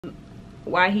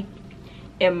why he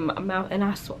in my mouth, and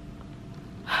I saw,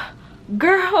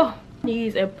 girl,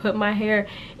 knees and put my hair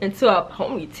into a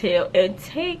ponytail and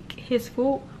take his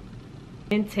food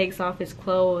and takes off his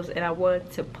clothes, and I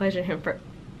wanted to pleasure him for.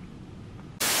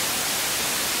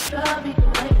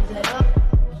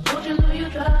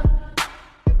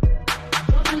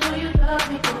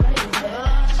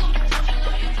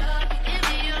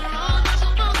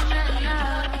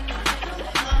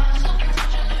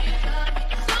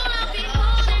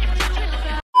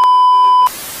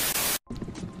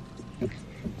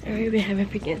 We've been having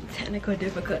freaking technical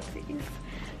difficulties.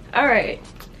 Alright,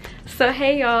 so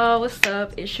hey y'all, what's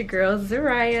up? It's your girl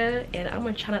Zariah, and I'm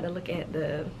gonna try not to look at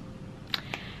the,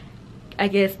 I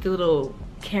guess, the little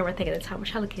camera thing at the top. I'm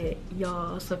trying to look at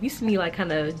y'all. So if you see me like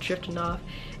kind of drifting off,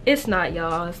 it's not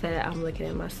y'all, it's that I'm looking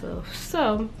at myself.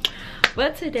 So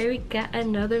but today we got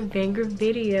another banger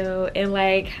video, and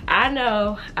like I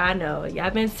know y'all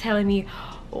been telling me,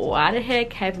 why the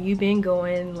heck have you been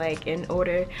going like in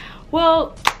order?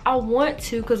 Well, I want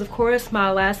to, because of course my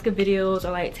Alaska videos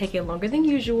are like taking longer than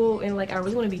usual, and like I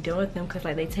really want to be done with them because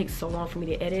like they take so long for me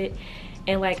to edit,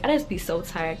 and like I just be so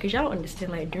tired because y'all don't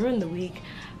understand, like during the week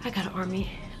I got an army,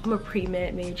 I'm a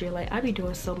pre-med major, like I be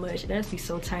doing so much and I just be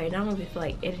so tired, and I don't even feel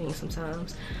like editing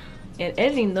sometimes, and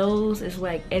editing those is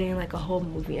like editing like a whole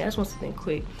movie. I just want something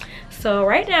quick. So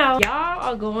right now y'all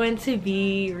are going to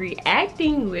be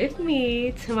reacting with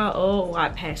me to my old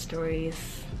Wattpad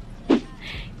stories.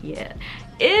 Yeah,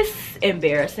 it's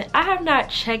embarrassing. I have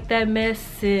not checked that mess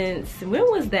since, when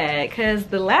was that? Because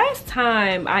the last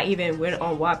time I even went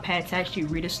on Wattpad to actually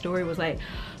read a story was like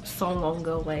so long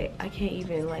ago. Like I can't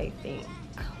even like think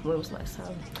when was the last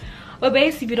time. But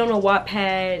basically, if you don't know,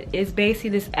 Wattpad is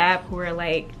basically this app where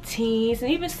like teens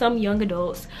and even some young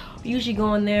adults usually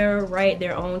go in there, write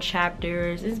their own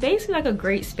chapters. It's basically like a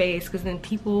great space because then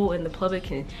people in the public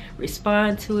can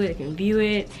respond to it, can view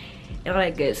it, and all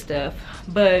that good stuff.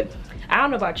 But I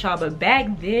don't know about y'all, but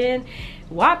back then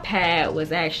Wattpad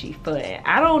was actually fun.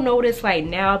 I don't know what it's like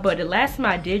now, but the last time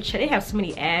I did check, they have so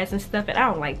many ads and stuff, and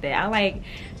I don't like that. I like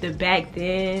the back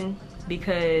then,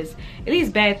 because at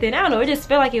least back then, I don't know, it just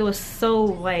felt like it was so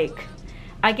like,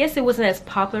 I guess it wasn't as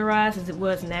popularized as it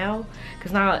was now,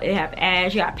 because now they have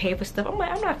ads, you gotta pay for stuff. I'm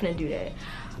like, I'm not gonna do that.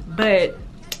 But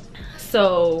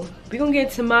so we're gonna get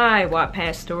into my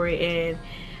Wattpad story, and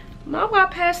my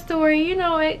Wattpad story, you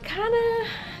know, it kind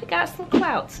of got some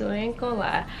clout, so I ain't gonna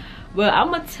lie. But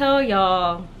I'm gonna tell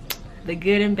y'all the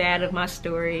good and bad of my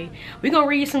story. We're gonna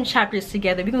read some chapters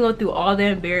together. We're gonna go through all the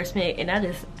embarrassment, and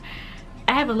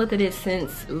I haven't looked at it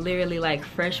since literally like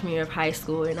freshman year of high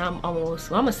school, and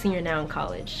I'm a senior now in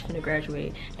college. I'm gonna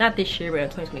graduate, not this year, but in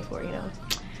 2024, you know,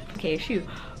 from KSU.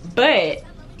 But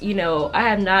you know, I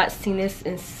have not seen this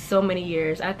in so many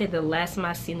years. I think the last time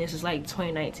I seen this was like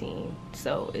 2019,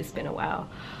 so it's been a while.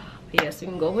 But yeah, so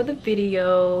we can go over the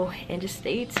video and just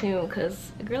stay tuned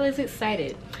because the girl is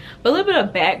excited. But a little bit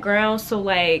of background. So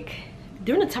like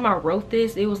during the time I wrote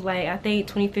this, it was like I think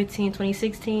 2015,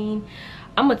 2016.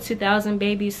 I'm a 2000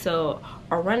 baby, so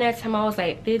around that time I was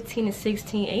like 15 and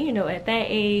 16, and you know, at that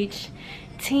age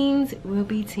teens will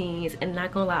be teens, and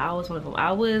not gonna lie, I was one of them.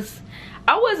 I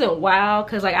wasn't wild,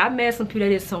 because like I met some people that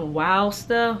did some wild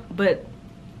stuff, but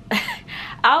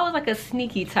I was like a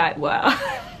sneaky type wild.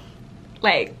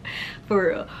 Like for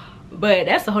real. But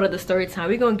that's a whole other story time.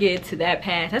 We're gonna get into that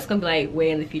past. That's gonna be like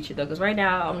way in the future though, because right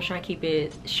now I'm trying to keep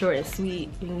it short and sweet.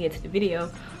 We can get to the video.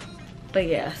 But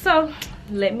yeah, so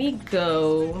let me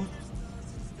go.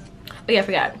 Oh yeah, I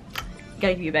forgot,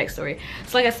 gotta give you a backstory.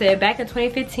 So like I said, back in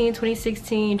 2015,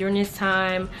 2016, during this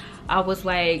time I was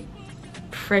like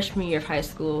freshman year of high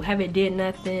school, haven't did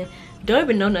nothing, don't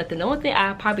even know nothing. The only thing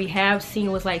I probably have seen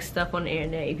was like stuff on the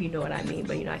internet, if you know what I mean,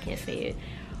 but you know, I can't say it.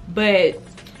 But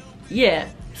yeah,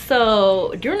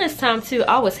 so during this time too,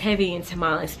 I was heavy into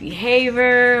mindless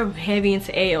behavior, heavy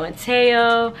into AO and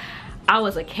Teo. I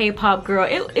was a K-pop girl.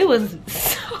 It was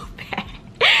so bad,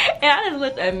 and I just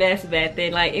looked a mess back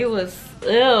then. Like it was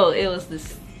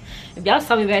this. If y'all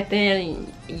saw me back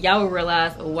then, y'all would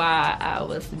realize why I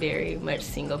was very much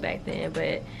single back then.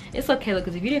 But it's okay,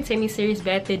 because if you didn't take me serious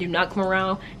back then, do not come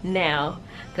around now,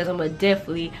 because I'm gonna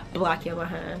definitely block your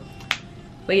behind.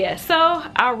 But yeah, so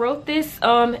I wrote this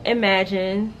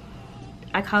Imagine,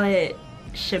 I call it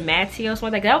Shamatio or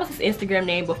something like that. That was his Instagram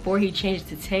name before he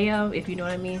changed it to Teo, if you know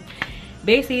what I mean.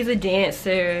 Basically, he's a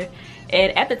dancer,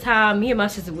 and at the time me and my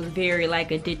sister was very like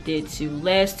addicted to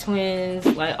Les Twins,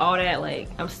 like all that. Like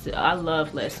I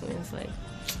love Les Twins, like.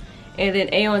 And then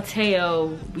AO and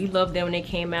Teo, we loved them when they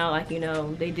came out. Like, you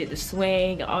know, they did the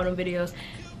swing, all them videos.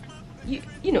 You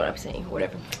know what I'm saying,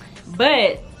 whatever.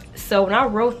 But So when I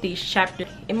wrote these chapters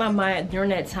in my mind during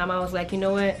that time, I was like, you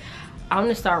know what, I'm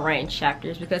gonna start writing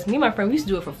chapters, because me and my friend, we used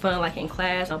to do it for fun, like in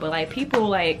class, but like people,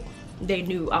 like they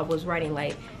knew I was writing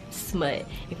like smut.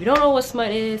 If you don't know what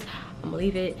smut is, I'm gonna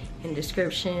leave it in the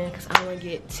description, because I don't want to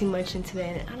get too much into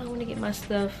that, and I don't want to get my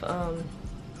stuff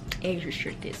age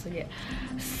restricted. So yeah,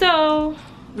 so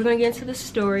we're gonna get into the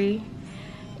story,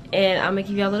 and I'm gonna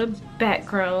give y'all a little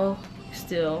background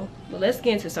still, but let's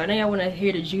get into it. So I know y'all want to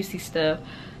hear the juicy stuff,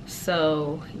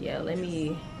 so yeah, let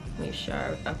me make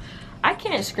sure I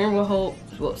can't screen record.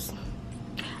 Whoops,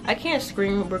 I can't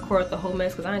screen record the whole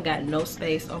mess because I ain't got no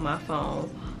space on my phone,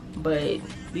 but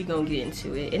we gonna get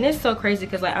into it. And it's so crazy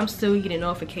because like I'm still getting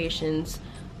notifications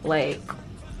like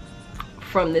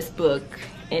from this book.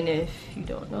 And if you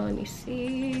don't know, let me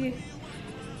see.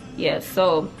 Yeah,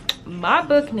 so my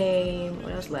book name,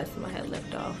 what else last time I had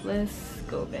left off? Let's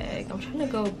go back. I'm trying to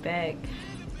go back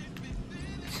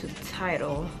to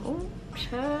title. Oh,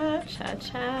 cha.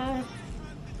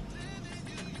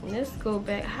 Let's go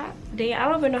back. Dang, I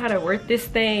don't even know how to work this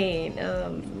thing.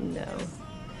 No.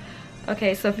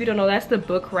 Okay, so if you don't know, that's the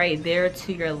book right there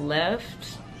to your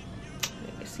left.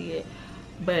 You can see it.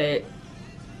 But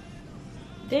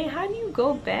dang, how do you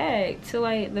go back to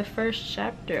like the first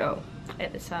chapter? Oh,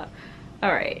 at the top.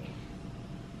 All right.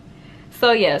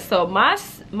 So yeah, so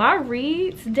my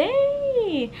reads,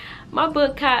 dang, my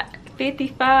book got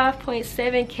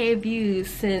 55.7K views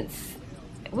since,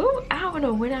 well, I don't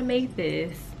know when I made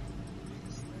this.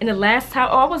 And the last time,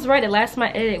 oh, I was right, the last time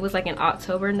I edited was like in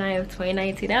October 9th of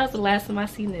 2019. That was the last time I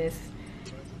seen this.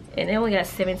 And it only got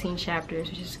 17 chapters,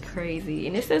 which is crazy.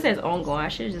 And it still says ongoing. I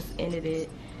should have just ended it.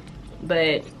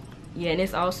 But yeah, and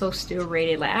it's also still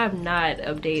rated. Like, I have not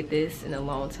updated this in a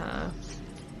long time.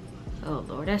 Oh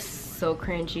Lord, that's so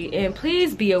cringy. And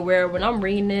please be aware when I'm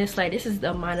reading this, like, this is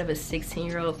the mind of a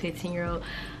 16-year-old, 15-year-old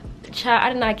child.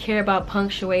 I did not care about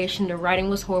punctuation. The writing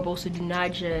was horrible, so do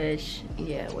not judge.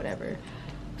 Yeah, whatever.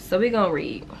 So we're gonna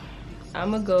read.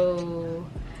 I'm gonna go.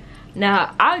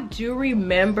 Now, I do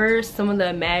remember some of the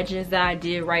imagines that I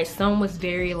did write. Some was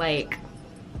very like,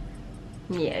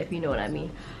 yeah, if you know what I mean.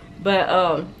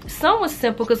 But some was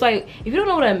simple, because like if you don't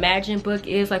know what an imagine book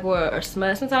is, like, or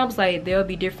smut, sometimes like there'll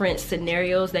be different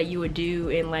scenarios that you would do,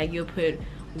 and like you'll put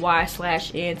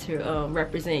y/n to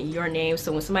represent your name,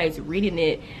 so when somebody's reading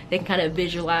it, they can kind of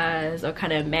visualize or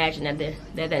kind of imagine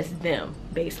that that's them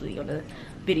basically on the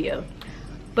video.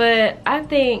 But I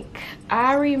think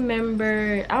I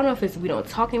remember, I don't know if it's we don't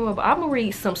talk anymore, but I'm gonna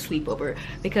read some sleepover,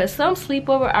 because some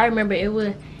sleepover I remember it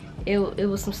was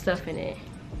some stuff in it.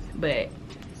 But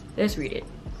let's read it.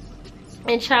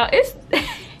 And child, it's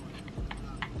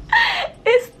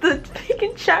it's the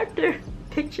freaking chapter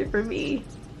picture for me.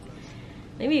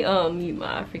 Let me mute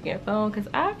my freaking phone because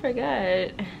I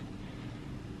forgot.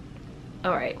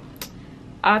 All right.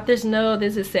 Authors know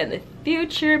this is set in the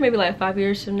future, maybe like 5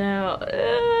 years from now.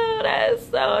 Oh, that's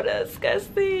so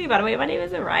disgusting. By the way, my name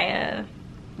is Araya.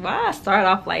 Why I start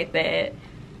off like that?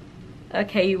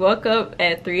 Okay, you woke up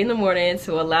at 3 in the morning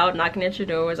to a loud knocking at your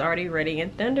door was already ready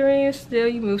and thundering. Still,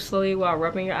 you move slowly while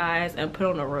rubbing your eyes and put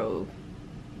on a robe.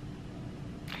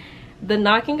 The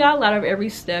knocking got louder with every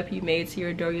step you made to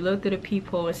your door. You look through the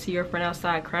peephole and see your friend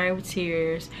outside crying with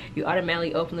tears. You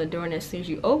automatically open the door, and as soon as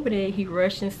you open it, he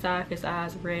rushed inside, his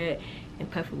eyes red and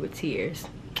puffy with tears.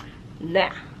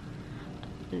 Now,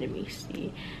 let me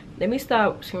see. Let me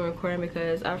stop screen recording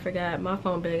because I forgot my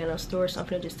phone barely got no storage, so I'm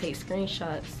gonna just take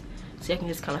screenshots so you can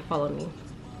just kind of follow me.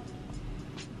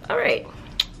 All right.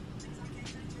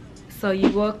 So you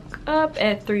woke up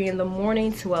at 3 in the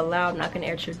morning to a loud knocking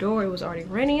at your door. It was already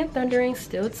raining and thundering,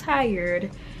 still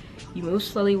tired. You move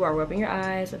slowly while rubbing your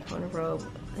eyes and put on a robe.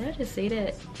 Did I just say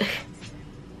that?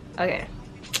 Okay.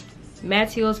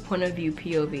 Matteo's point of view,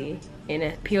 POV. And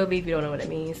a POV, if you don't know what it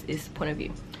means, is point of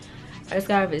view. I just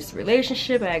got out of this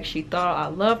relationship. I actually thought I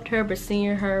loved her, but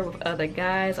seeing her with other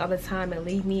guys all the time and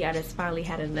leave me, I just finally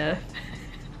had enough.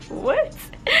 What?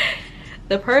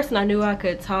 The person I knew I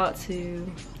could talk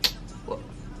to,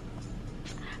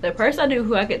 the person I knew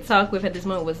who I could talk with at this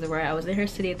moment was Zariah. I was in her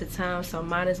city at the time, so I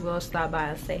might as well stop by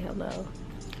and say hello.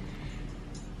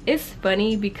 It's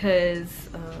funny because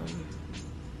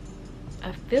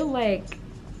I feel like,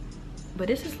 but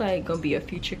this is like gonna be a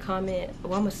future comment.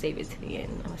 Well, I'm gonna save it to the end.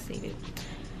 I'm gonna save it.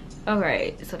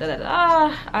 Alright, so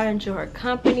I enjoy her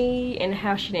company and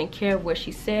how she didn't care what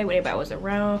she said when everybody was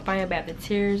around. Finding back the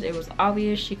tears, it was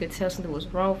obvious she could tell something was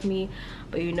wrong with me,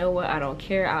 but you know what, I don't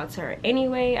care. I'll tell her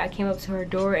anyway. I came up to her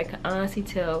door and could honestly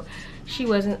tell she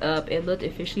wasn't up. It looked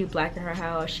officially black in her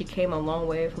house. She came a long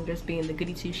way from just being the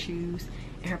goody two shoes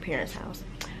in her parents' house,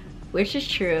 which is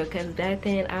true because back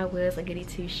then I was a goody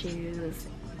two shoes.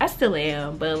 I still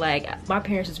am, but like my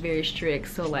parents was very strict,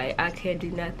 so like I couldn't do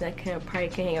nothing. I couldn't probably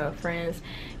can't hang out with friends,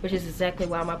 which is exactly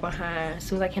why I'm behind. As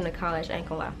soon as I came to college, I ain't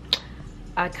gonna lie,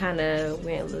 I kind of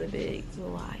went a little bit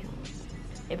wild,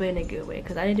 but in a good way,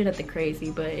 because I didn't do nothing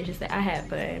crazy, but it's just that I had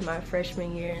fun my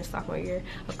freshman year and sophomore year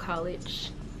of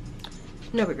college.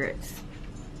 No regrets.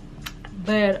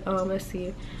 But let's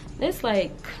see, let's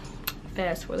like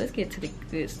fast forward, let's get to the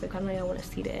good stuff. I know y'all want to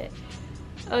see that.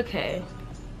 Okay,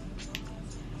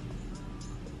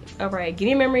 all right, give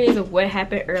me memories of what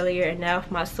happened earlier and now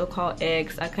for my so-called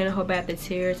ex. I couldn't hold back the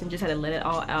tears and just had to let it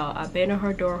all out. I banged on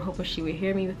her door hoping she would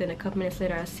hear me. Within a couple minutes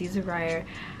later, I see Zariah.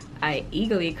 I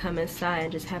eagerly come inside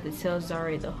and just have to tell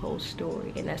Zari the whole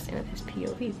story, and that's the end of his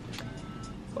POV.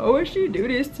 Why would she do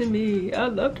this to me? I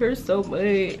loved her so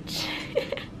much.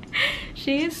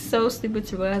 She is so stupid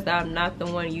to realize that I'm not the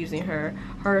one using her.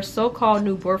 Her so-called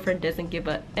new boyfriend doesn't give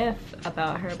a F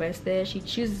about her, but instead she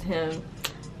chooses him.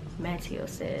 Matteo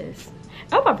says.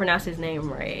 I hope I pronounced his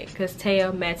name right, because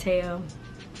Matteo,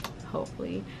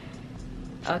 hopefully.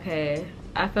 Okay,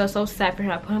 I felt so sad for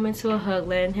him. I put him into a hug,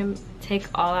 letting him take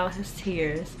all out his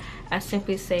tears. I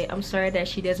simply say, I'm sorry that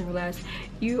she doesn't realize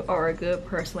you are a good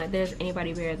person. Like there's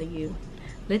anybody better than you.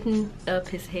 Lifting up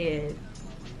his head.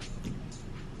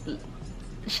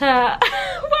 Child,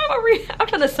 I'm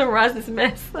trying to summarize this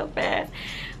mess so fast.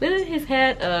 Lifting his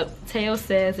head up, Teo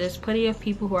says, there's plenty of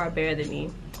people who are better than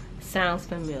me. Sounds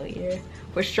familiar.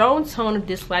 With strong tone of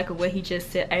dislike of what he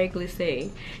just said, I angrily say,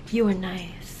 you are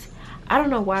nice. I don't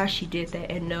know why she did that,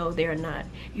 and no, they're not.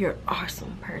 You're an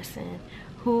awesome person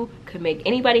who could make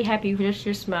anybody happy with just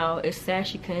your smile. It's sad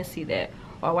she couldn't see that.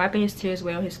 While wiping his tears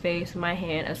away on his face with my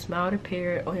hand, a smile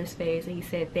appeared on his face and he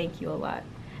said, thank you a lot.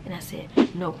 And I said,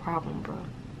 no problem, bro.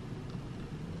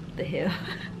 The hell?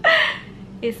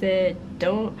 He said,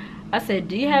 I said,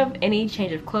 do you have any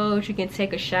change of clothes? You can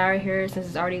take a shower here since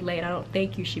it's already late. I don't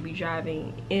think you should be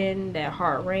driving in that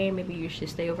hard rain. Maybe you should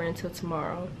stay over until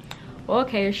tomorrow. Well,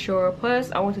 okay, sure.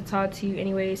 Plus, I want to talk to you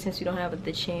anyway since we don't have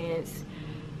the chance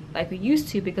like we used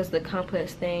to because of the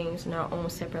complex things in our own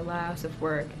separate lives of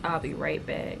work. I'll be right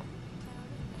back.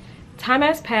 Time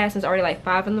has passed. It's already like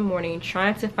 5 in the morning.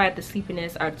 Trying to fight the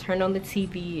sleepiness, I turned on the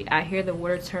TV. I hear the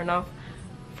water turn off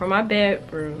from my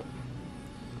bathroom.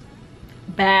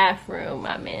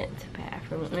 And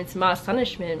to my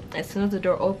astonishment, as soon as the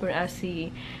door opened, I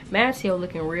see Matteo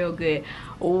looking real good.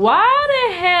 Why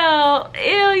the hell?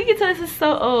 Ew, you can tell this is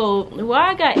so old. Why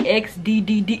I got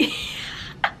XDDD?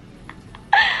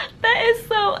 That is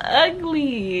so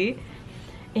ugly.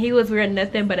 And he was wearing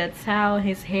nothing but a towel.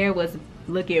 His hair was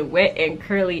looking wet and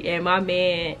curly, and my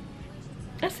man,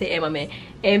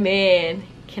 and man,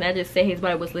 can I just say his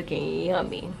body was looking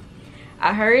yummy.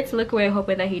 I hurried to look away,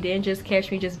 hoping that he didn't just catch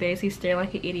me just basically staring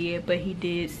like an idiot, but he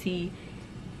did see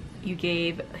you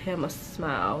gave him a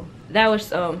smile. That was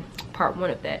part 1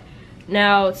 of that.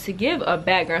 Now, to give a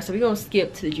background, so we're gonna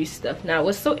skip to the juicy stuff. Now,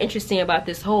 what's so interesting about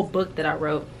this whole book that I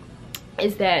wrote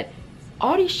is that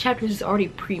all these chapters is already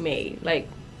pre-made, like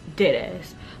dead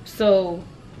ass. So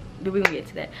we're gonna get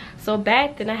to that. So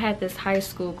back then I had this high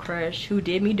school crush who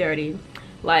did me dirty.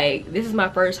 Like, this is my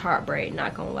first heartbreak,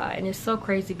 not gonna lie. And it's so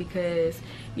crazy because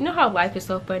you know how life is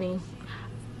so funny.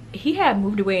 He had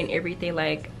moved away and everything.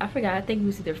 Like, I forgot, I think it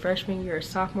was either freshman year or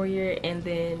sophomore year, and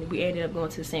then we ended up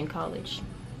going to the same college.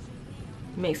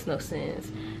 Makes no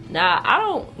sense. Now, I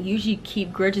don't usually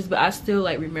keep grudges, but I still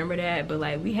like remember that. But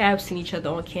like, we have seen each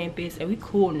other on campus and we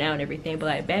cool now and everything, but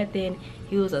like back then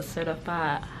he was a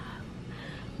certified.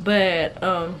 But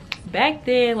back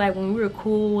then, like when we were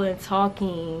cool and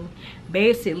talking,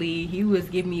 basically he was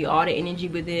giving me all the energy,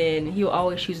 but then he'll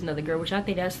always choose another girl, which I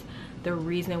think that's the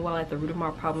reason why, like, the root of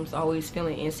my problems always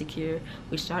feeling insecure,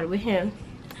 which started with him.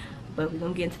 But we're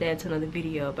gonna get into that in another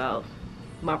video about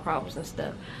my problems and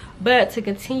stuff. But to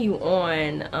continue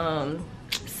on,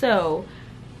 so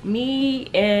me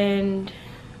and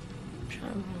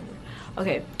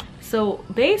okay, so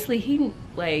basically he,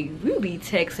 like, we would be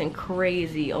texting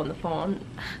crazy on the phone,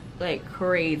 like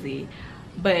crazy,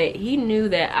 but he knew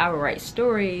that I would write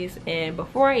stories. And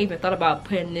before I even thought about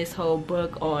putting this whole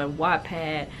book on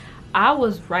Wattpad, I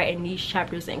was writing these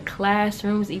chapters in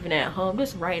classrooms, even at home,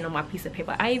 just writing on my piece of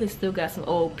paper. I even still got some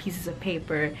old pieces of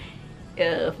paper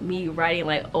of me writing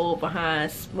like old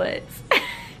behind smuts.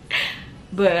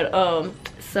 But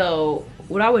so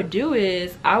what I would do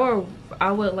is I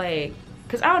would like,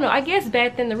 because I don't know, I guess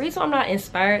back then the reason I'm not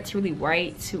inspired to really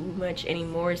write too much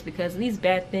anymore is because at least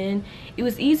back then it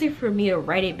was easy for me to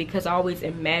write it because I always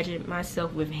imagined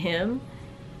myself with him.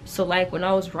 So like when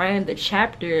I was writing the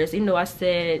chapters, even though I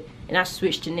said, and I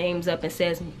switched the names up and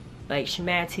says like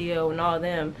Shamatio and all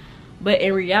them, But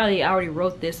in reality, I already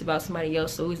wrote this about somebody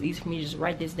else, so it was easy for me to just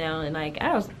write this down. And like,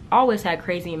 always had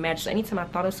crazy images. So anytime I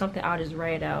thought of something, I'll just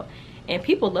write it out. And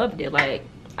people loved it. Like,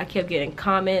 I kept getting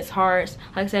comments, hearts.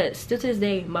 Like I said, still to this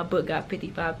day, my book got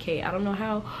 55K. I don't know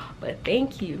how, but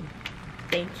thank you.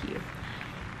 Thank you.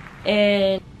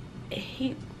 And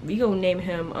we gonna name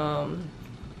him, I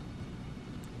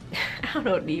don't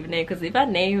know what to even name, because if I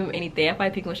name him anything, I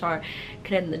probably pick him hard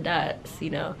connecting the dots, you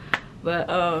know. But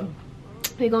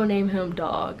we gonna name him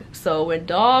Dog. So when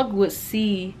Dog would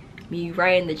see me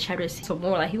writing the chapters so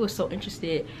more, like, he was so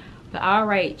interested. But I'll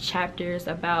write chapters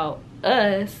about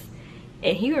us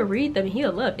and he would read them and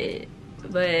he'll love it.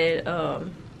 But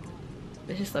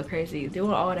it's just so crazy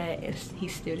doing all that and he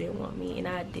still didn't want me, and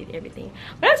I did everything.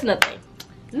 But that's nothing.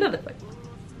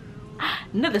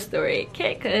 Another story.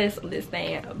 Can't cuss on this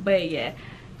thing. But yeah,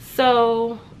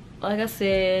 so like I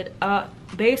said,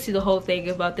 basically the whole thing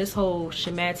about this whole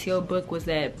Shamatio book was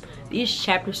that these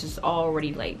chapters is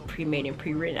already like pre-made and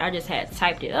pre-written. I just had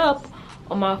typed it up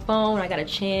on my phone. I got a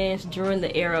chance during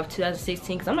the era of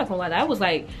 2016, because I'm not gonna lie, that was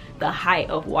like the height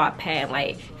of Wattpad,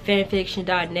 like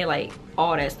fanfiction.net, like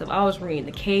all that stuff. I was reading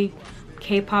the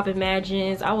K-pop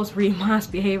imagines, I was reading Mon's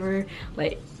Behavior,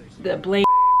 like the bling,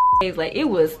 like it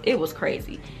was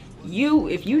crazy.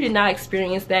 If you did not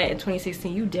experience that in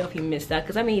 2016, you definitely missed out.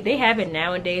 Because I mean, they have it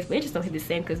nowadays, but it just don't hit the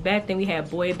same. Because back then we had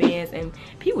boy bands and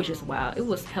people was just wild. It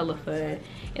was hella fun.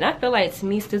 And I feel like, to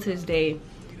me, still to this day,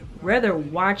 rather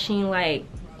watching like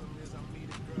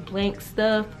blank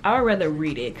stuff, I would rather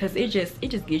read it, because it just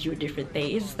gives you a different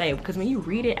thing. It's just like, because when you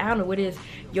read it, I don't know what it is,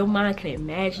 your mind can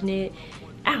imagine it.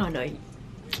 I don't know,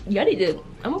 y'all need to,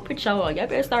 I'm gonna put y'all on, y'all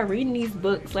better start reading these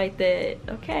books like that,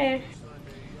 okay?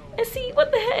 And see,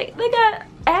 what the heck, they got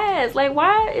ads. Like,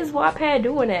 why is Wattpad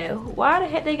doing that? Why the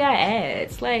heck they got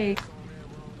ads? Like,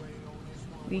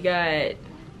 we got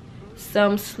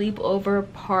Some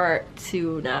Sleepover Part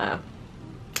 2. Nah,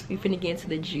 we finna get into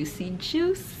the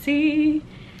juicy.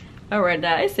 All right,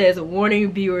 now it says,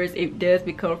 warning viewers, it does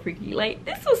become freaky. Like,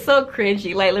 this was so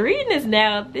cringy. Like, reading this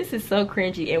now, this is so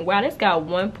cringy. And wow, this got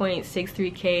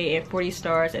 1.63K and 40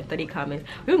 stars and 30 comments.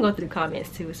 We can go through the comments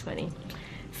too, it's funny.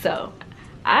 So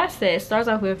I said, starts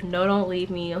off with, no, don't leave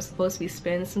me, I'm supposed to be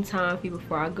spending some time with you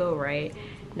before I go, right?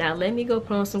 Now let me go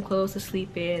put on some clothes to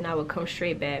sleep in, I will come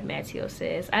straight back, Mateo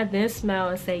says. I then smile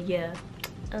and say, yeah,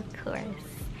 of course.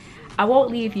 I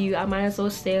won't leave you, I might as well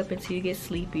stay up until you get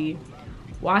sleepy.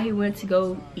 While he went to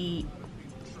go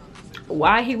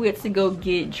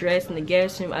get dressed in the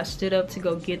guest room, I stood up to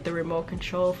go get the remote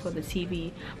control for the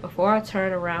TV. Before I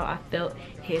turned around, I felt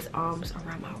his arms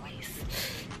around my waist.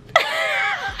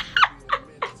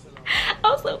 I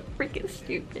was so freaking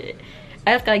stupid.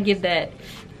 I just gotta give that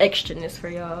extraness for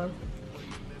y'all.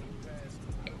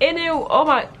 And then, oh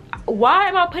my, why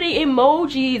am I putting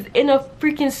emojis in a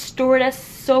freaking store? That's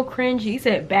so cringy. He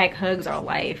said back hugs are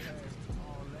life.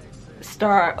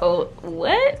 Star, oh,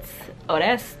 what? Oh,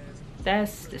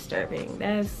 that's disturbing.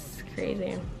 That's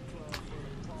crazy.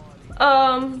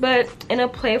 But in a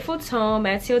playful tone,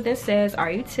 Mateo then says,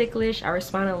 are you ticklish? I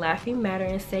respond in a laughing manner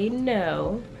and say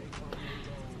no.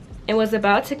 And was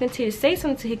about to continue to say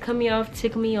something till he cut me off,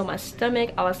 tickled me on my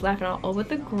stomach. I was laughing all over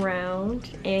the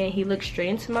ground, and he looked straight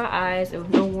into my eyes, and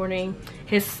with no warning,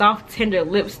 his soft, tender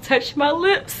lips touched my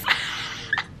lips.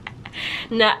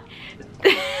 Nah.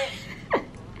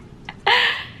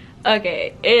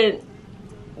 Okay, and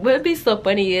what'd be so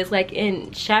funny is, like,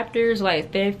 in chapters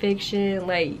like fan fiction,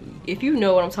 like, if you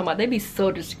know what I'm talking about, they be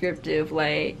so descriptive.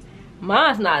 Like,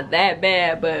 mine's not that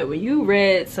bad, but when you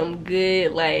read some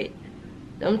good, like,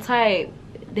 them type,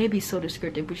 they be so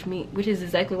descriptive, which is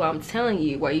exactly why I'm telling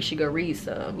you why you should go read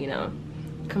some, you know.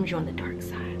 Come join the dark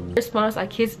side. In response, I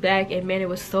kissed back, and man, it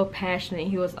was so passionate.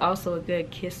 He was also a good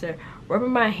kisser,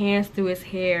 rubbing my hands through his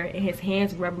hair and his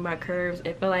hands rubbing my curves.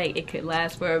 It felt like it could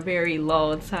last for a very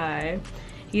long time.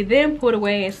 He then pulled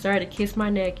away and started to kiss my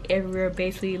neck everywhere,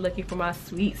 basically looking for my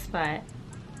sweet spot.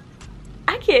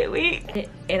 I can't wait.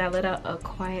 And I let out a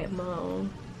quiet moan.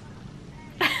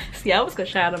 See, I was gonna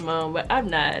shout a moan, but I'm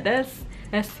not. That's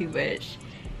too much.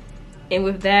 And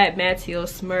with that, Mateo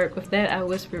smirked. With that, I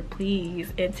whispered,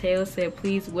 please. And Teo said,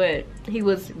 please what? He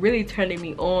was really turning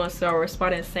me on, so I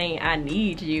responded saying, I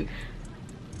need you.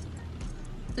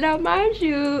 Now, mind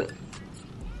you,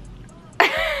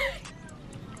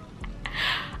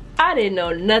 I didn't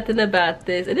know nothing about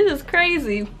this. And this is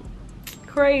crazy.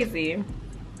 Crazy.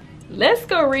 Let's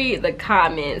go read the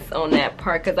comments on that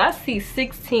part, because I see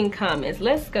 16 comments.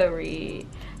 Let's go read.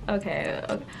 Okay.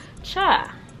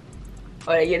 Cha.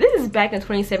 Oh yeah, this is back in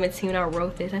 2017 when I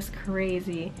wrote this. That's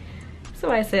crazy.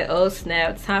 Somebody said, oh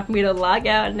snap, time for me to log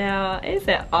out now. It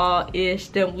said, all ish,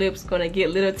 them lips gonna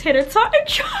get little tater tot.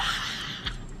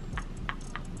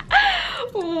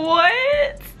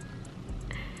 What?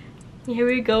 Here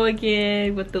we go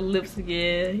again with the lips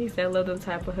again. He said, I love them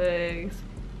type of hugs.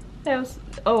 That was,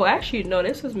 oh actually no,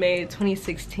 this was made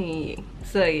 2016.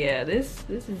 So yeah, this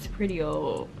is pretty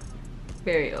old.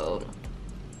 Very old.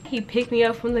 He picked me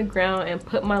up from the ground and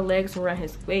put my legs around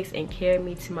his waist and carried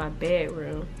me to my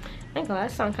bedroom. I ain't gonna lie,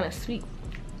 that sounds kind of sweet,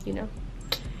 you know.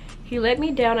 He let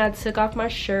me down. I took off my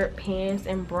shirt, pants,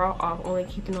 and bra off, only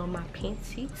keeping on my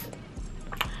panties.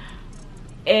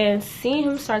 And seeing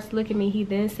him start to look at me, he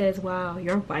then says, wow,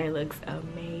 your body looks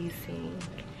amazing.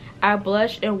 I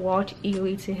blushed and walked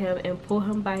eagerly to him and pulled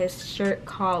him by his shirt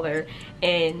collar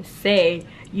and say,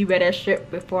 you better strip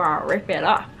before I rip it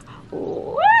off.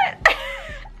 What?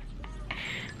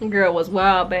 Girl was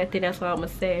wild back then, that's what I'm gonna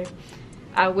say.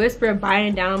 I whispered,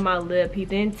 biting down on my lip. He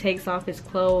then takes off his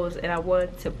clothes and I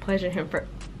wanted to pleasure him for...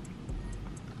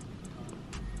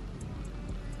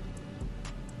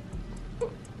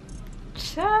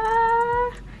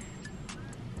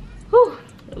 Whew.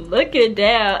 Looking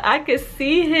down, I could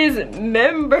see his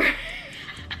member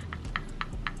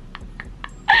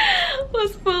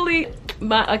was fully...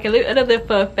 Okay, another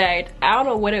fun fact. I don't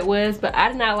know what it was, but I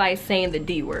did not like saying the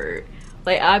D word.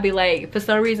 Like, I'd be like, for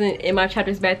some reason in my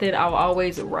chapters back then, I would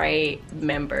always write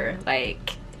member,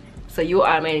 like, so you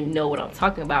automatically know what I'm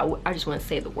talking about. I just want to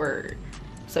say the word.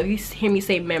 So you hear me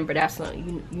say member, that's not,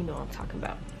 you know what I'm talking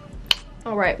about.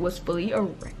 All right, was fully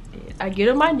erected. I get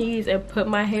on my knees and put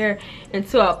my hair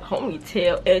into a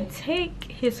ponytail and take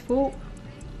his food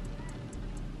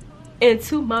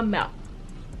into my mouth.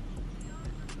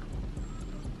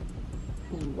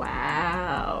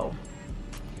 Wow.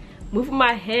 Moving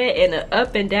my head in an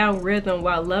up and down rhythm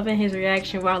while loving his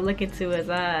reaction while looking to his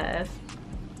eyes.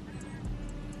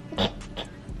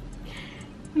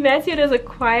 Matthew does a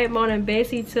quiet moan and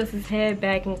basically tilts his head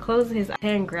back and closes his eyes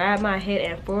and grabbed my head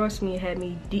and forced me to have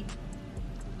me deep.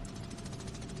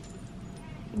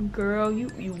 Girl,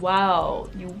 you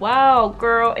wild. You wild,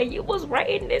 girl. And you was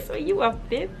writing this when you were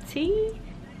 15?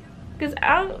 Cause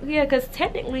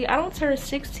technically I don't turn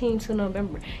 16 till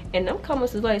November, and them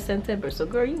comments is like September. So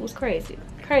girl, you was crazy.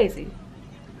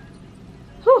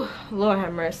 Whew, Lord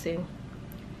have mercy.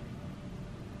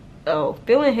 Oh,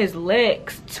 feeling his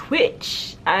legs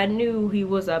twitch, I knew he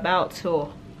was about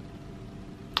to.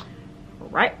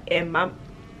 Right in my.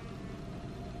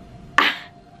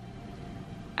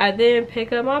 I then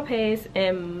pick up my pace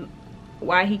and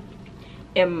while he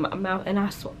in my mouth, and I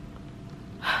saw.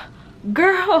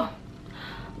 Girl,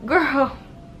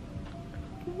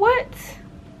 what?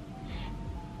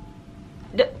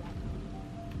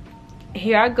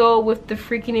 Here I go with the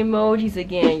freaking emojis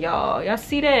again, y'all. Y'all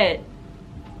see that?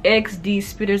 XD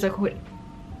spitters are quit.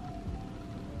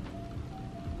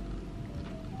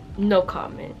 No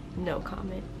comment.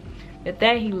 With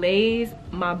that, he lays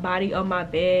my body on my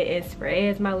bed and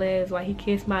spreads my legs while he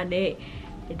kissed my neck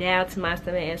down to my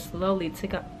stomach and slowly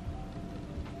took up.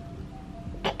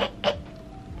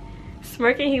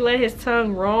 Smirking, he let his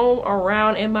tongue roam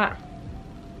around in my...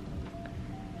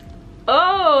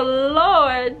 Oh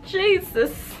Lord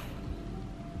Jesus.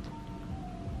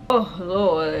 Oh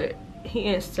Lord. He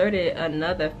inserted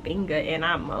another finger and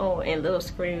I moaned and little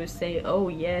screams say, oh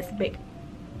yes, babe.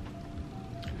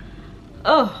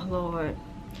 Oh Lord.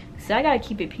 See, I gotta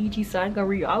keep it PG, so I ain't gonna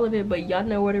read all of it, but y'all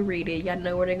know where to read it. Y'all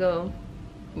know where to go.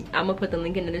 I'm gonna put the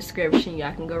link in the description.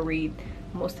 Y'all can go read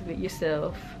most of it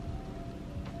yourself.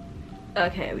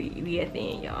 Okay, we at the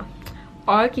end, y'all.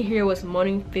 All I could hear was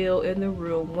moaning Phil in the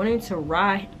room, wanting to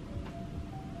ride.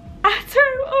 I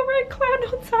turned over and climbed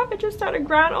on top and just started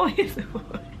grinding on his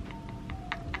wood.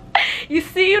 You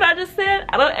see what I just said?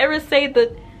 I don't ever say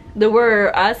the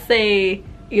word. I say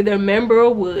either member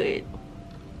or wood.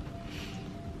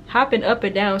 Hopping up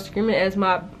and down, screaming as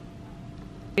my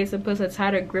face and puts a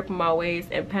tighter grip on my waist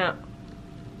and pound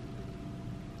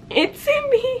into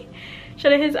me.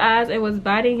 Shutting his eyes and was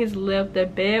biting his lip. The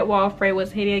bed wall frame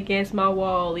was hitting against my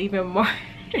wall even more.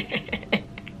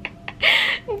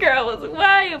 Girl was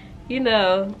wild. You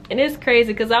know, and it's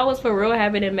crazy because I was for real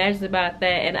having images about that,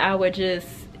 and I would just,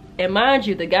 and mind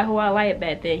you, the guy who I liked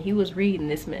back then, he was reading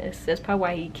this mess. That's probably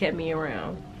why he kept me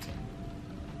around.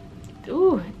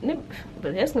 Ooh,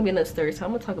 but that's gonna be another story, so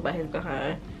I'm gonna talk about his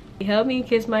behind. He held me and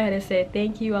kissed my head and said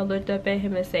thank you. I looked up at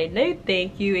him and said no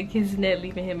thank you, and kissed Ned,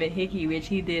 leaving him a hickey, which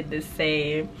he did the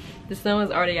same. The sun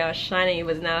was already out shining. It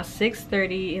was now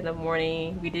 6:30 in the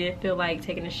morning. We didn't feel like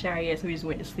taking a shower yet, so we just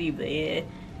went to sleep then.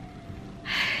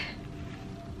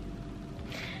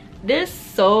 there's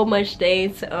so much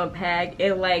things to unpack,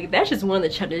 and like that's just one of the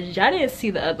chapters. I didn't see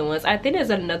the other ones. I think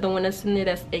there's another one that's in there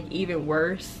that's like even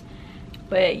worse.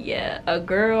 But yeah, a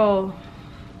girl,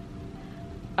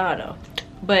 I don't know,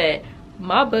 but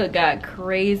my book got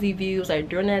crazy views. Like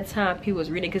during that time people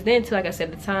was reading, because then too, like I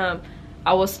said, at the time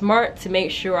I was smart to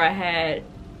make sure I had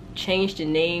changed the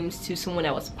names to someone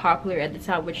that was popular at the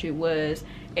time, which it was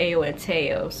Ayo and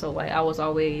Teo. So like I was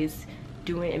always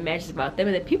doing images about them,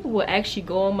 and then people would actually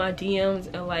go on my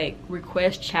DMs and like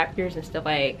request chapters and stuff.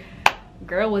 Like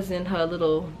girl was in her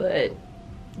little, but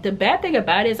the bad thing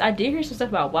about it is I did hear some stuff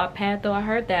about Wattpad though. I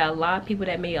heard that a lot of people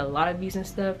that made a lot of views and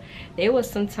stuff, they was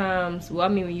sometimes, well I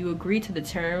mean when you agree to the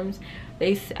terms,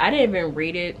 I didn't even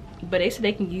read it, but they said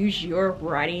they can use your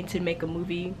writing to make a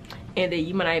movie and then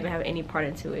you might not even have any part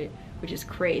into it, which is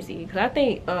crazy. Because I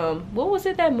think what was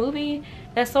it, that movie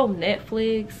that's on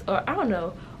Netflix, or I don't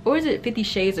know, or is it 50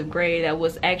 Shades of Grey, that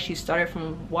was actually started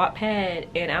from Wattpad,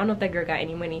 and I don't know if that girl got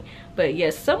any money, but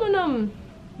yes, some of them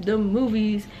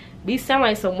movies be sound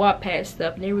like some Wattpad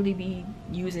stuff, and they really be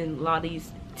using a lot of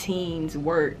these teens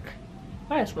work.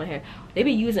 Why that's my hair? They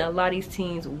be using a lot of these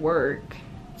teens work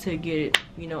to get it,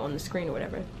 you know, on the screen or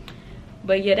whatever.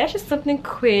 But yeah, that's just something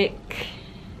quick.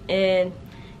 And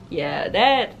yeah,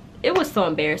 that it was so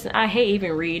embarrassing. I hate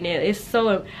even reading it. It's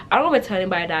so, I don't even tell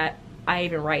anybody that I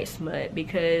even write smut,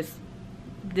 because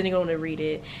then they're gonna read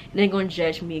it and they're gonna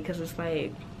judge me, because it's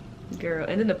like, girl.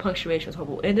 And then the punctuation was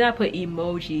horrible, and then I put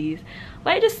emojis,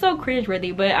 like just so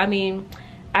cringe-worthy. But I mean,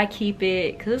 I keep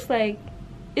it because it's like,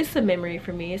 it's a memory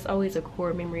for me. It's always a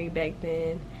core memory back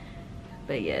then.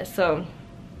 But yeah, so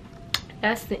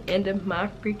that's the end of my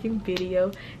freaking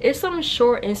video. It's something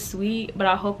short and sweet, but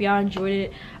I hope y'all enjoyed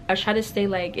it. I try to stay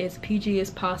like as PG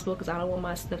as possible, because I don't want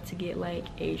my stuff to get like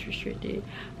age restricted,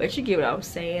 but you get what I'm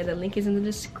saying. The link is in the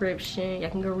description.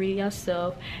 Y'all can go read it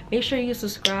yourself. Make sure you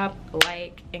subscribe,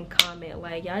 like, and comment.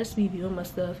 Like, y'all just be viewing my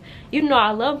stuff. Even though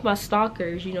I love my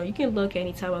stalkers, you know, you can look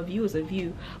anytime. A view is a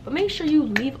view, but make sure you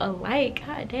leave a like.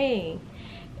 God dang.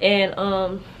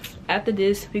 And after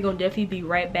this, we're gonna definitely be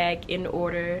right back in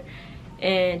order.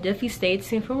 And definitely stay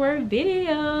tuned for more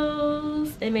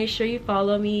videos, and make sure you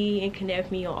follow me and connect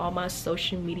with me on all my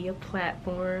social media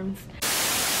platforms.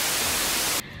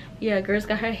 Yeah, girls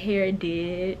got her hair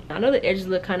did. I know the edges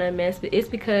look kind of a mess, but it's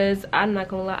because I'm not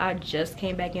gonna lie, I just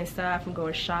came back inside from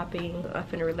going shopping. I'm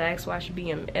finna relax, watch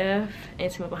BMF,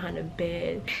 and sit behind the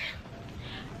bed.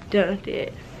 Done with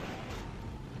it.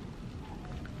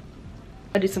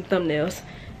 I did some thumbnails.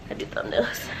 I did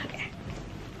thumbnails. Okay.